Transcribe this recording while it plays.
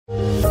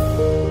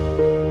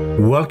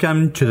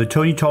Welcome to the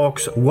Tony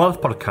Talks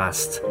Wealth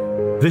Podcast.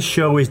 This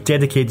show is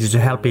dedicated to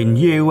helping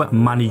you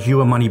manage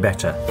your money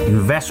better,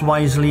 invest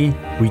wisely,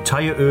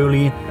 retire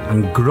early,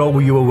 and grow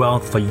your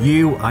wealth for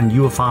you and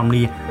your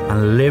family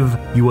and live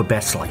your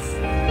best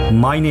life.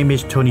 My name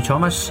is Tony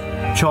Thomas,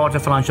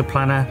 Chartered Financial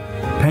Planner,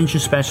 Pension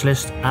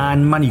Specialist,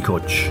 and Money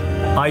Coach.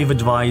 I've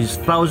advised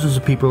thousands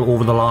of people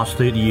over the last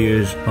 30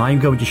 years. I'm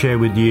going to share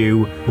with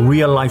you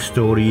real life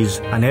stories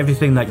and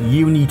everything that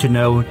you need to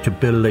know to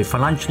build a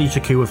financially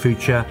secure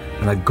future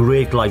and a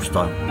great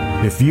lifestyle.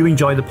 If you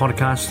enjoy the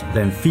podcast,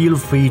 then feel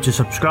free to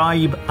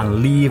subscribe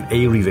and leave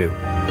a review.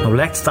 Now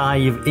let's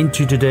dive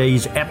into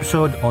today's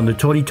episode on the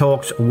Tony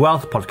Talks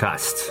Wealth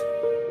Podcast.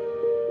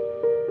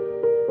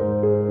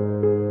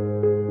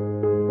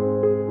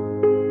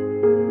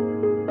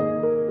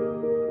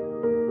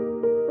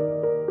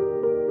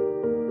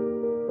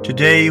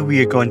 Today we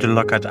are going to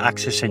look at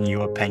accessing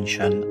your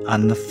pension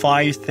and the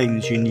 5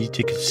 things you need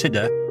to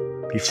consider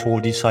before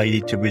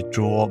deciding to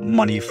withdraw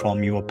money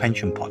from your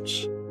pension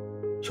pots.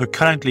 So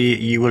currently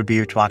you will be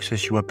able to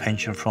access your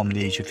pension from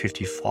the age of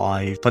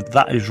 55, but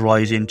that is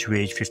rising to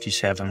age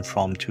 57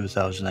 from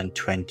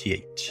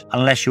 2028,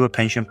 unless your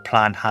pension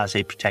plan has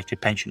a protected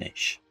pension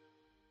age.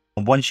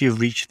 And once you've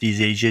reached these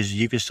ages,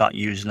 you can start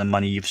using the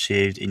money you've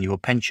saved in your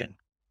pension.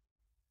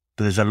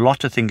 But there's a lot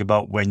to think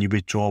about when you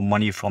withdraw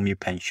money from your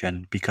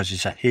pension because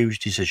it's a huge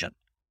decision,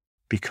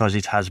 because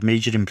it has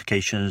major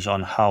implications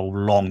on how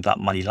long that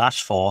money lasts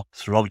for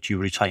throughout your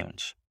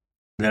retirement.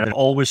 There are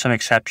always some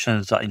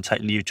exceptions that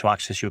entitle you to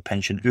access your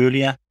pension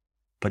earlier,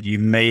 but you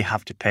may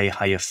have to pay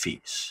higher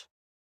fees.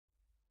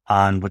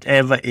 And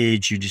whatever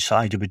age you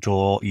decide to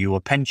withdraw your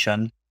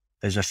pension,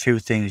 there's a few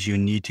things you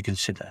need to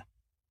consider.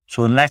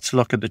 So let's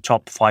look at the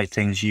top 5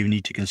 things you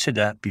need to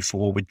consider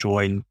before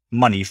withdrawing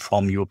money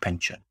from your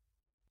pension.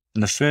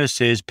 And the first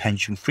is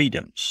pension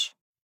freedoms.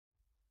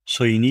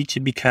 So you need to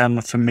become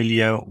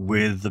familiar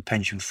with the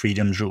pension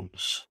freedoms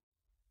rules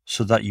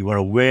so that you are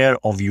aware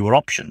of your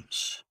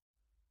options.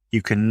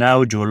 You can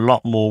now do a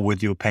lot more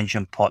with your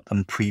pension pot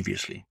than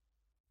previously.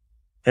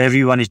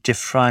 Everyone is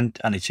different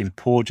and it's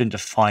important to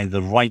find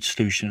the right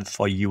solution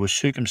for your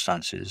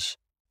circumstances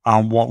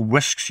and what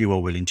risks you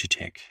are willing to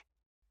take.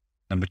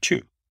 Number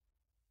 2,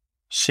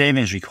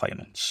 savings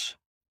requirements.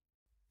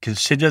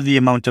 Consider the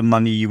amount of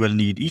money you will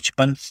need each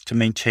month to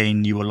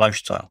maintain your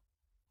lifestyle.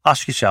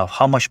 Ask yourself,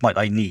 how much might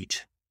I need?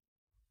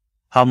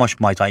 How much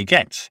might I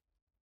get?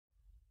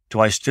 Do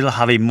I still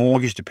have a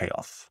mortgage to pay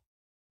off?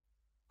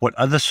 What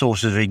other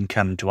sources of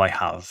income do I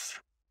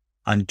have?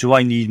 And do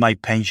I need my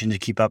pension to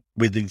keep up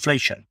with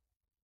inflation?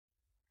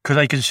 Could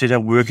I consider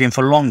working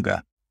for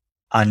longer?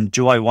 And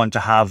do I want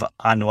to have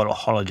annual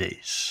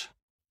holidays?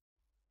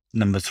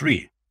 Number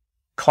 3,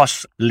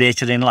 costs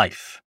later in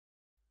life.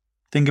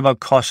 Think about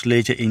costs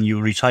later in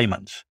your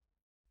retirement.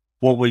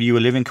 What will your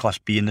living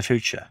costs be in the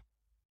future?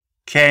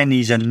 Care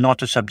needs are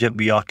not a subject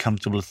we are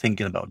comfortable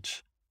thinking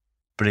about,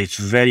 but it's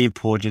very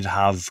important to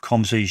have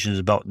conversations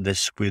about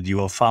this with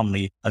your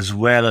family, as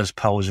well as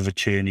powers of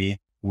attorney,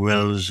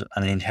 wills,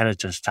 and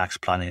inheritance tax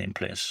planning in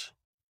place.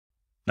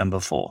 Number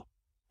 4,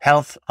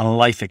 health and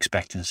life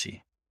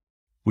expectancy.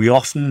 We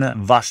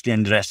often vastly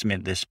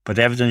underestimate this, but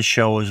evidence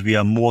shows we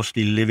are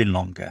mostly living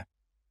longer,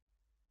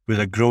 with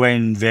a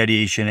growing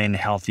variation in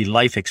healthy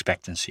life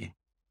expectancy.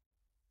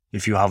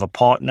 If you have a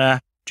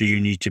partner, do you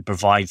need to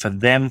provide for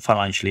them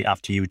financially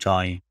after you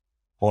die?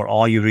 Or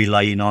are you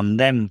relying on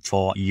them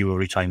for your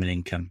retirement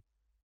income?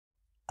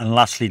 And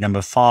lastly,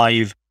 number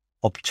 5,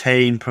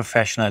 obtain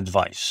professional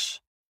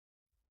advice.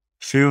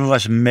 Few of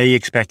us may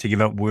expect to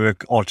give up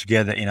work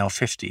altogether in our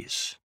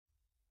 50s,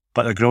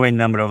 but a growing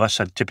number of us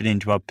are tipping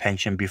into our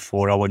pension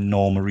before our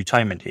normal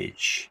retirement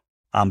age.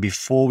 And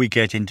before we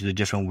get into the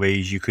different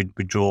ways you could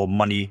withdraw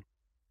money,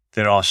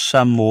 there are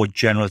some more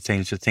general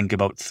things to think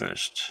about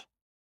first.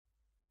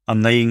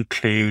 And they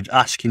include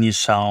asking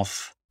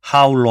yourself,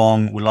 how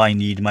long will I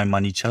need my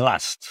money to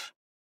last?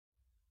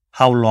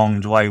 How long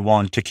do I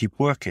want to keep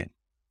working?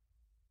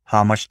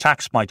 How much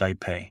tax might I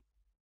pay?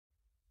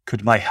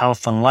 Could my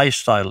health and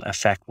lifestyle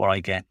affect what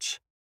I get?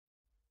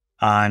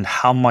 And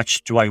how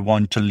much do I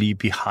want to leave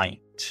behind?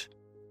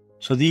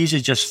 So these are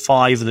just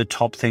 5 of the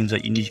top things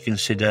that you need to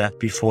consider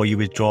before you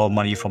withdraw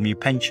money from your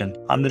pension.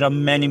 And there are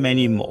many,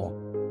 many more,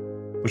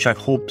 which I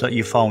hope that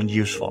you found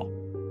useful.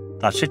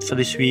 That's it for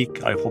this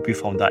week. I hope you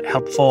found that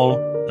helpful.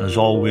 And as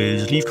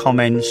always, leave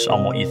comments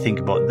on what you think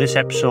about this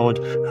episode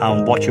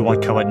and what you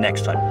want covered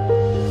next time.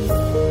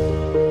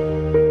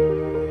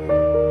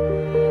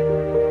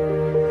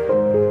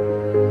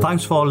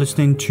 Thanks for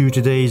listening to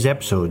today's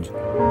episode.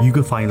 You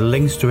can find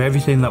links to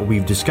everything that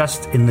we've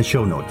discussed in the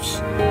show notes.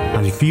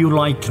 And if you'd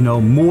like to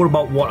know more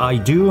about what I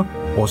do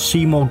or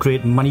see more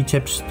great money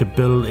tips to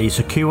build a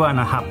secure and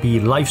a happy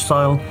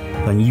lifestyle,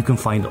 then you can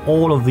find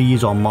all of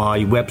these on my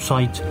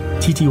website,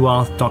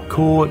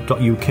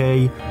 ttwealth.co.uk,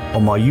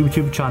 or my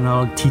YouTube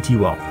channel, TT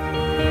Wealth.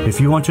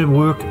 If you want to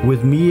work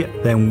with me,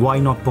 then why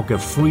not book a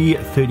free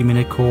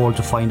 30-minute call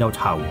to find out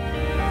how.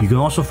 You can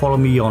also follow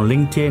me on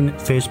LinkedIn,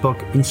 Facebook,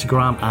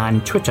 Instagram,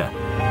 and Twitter.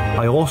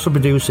 I also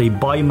produce a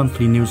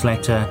bi-monthly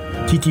newsletter,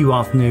 TT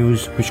Wealth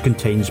News, which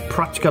contains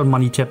practical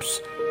money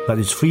tips that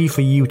is free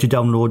for you to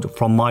download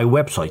from my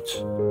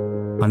website.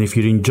 And if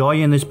you're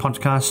enjoying this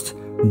podcast,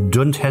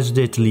 don't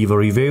hesitate to leave a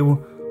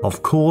review.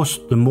 Of course,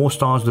 the more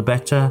stars the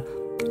better,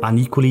 and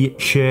equally,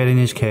 sharing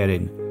is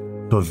caring.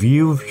 So if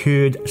you've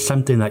heard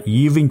something that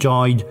you've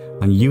enjoyed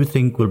and you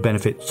think will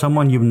benefit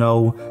someone you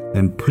know,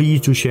 then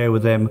please do share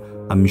with them.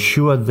 I'm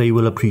sure they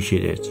will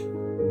appreciate it.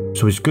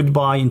 So it's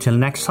goodbye until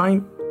next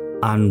time,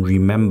 and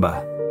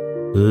remember,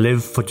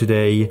 live for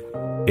today,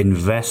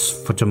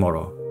 invest for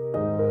tomorrow.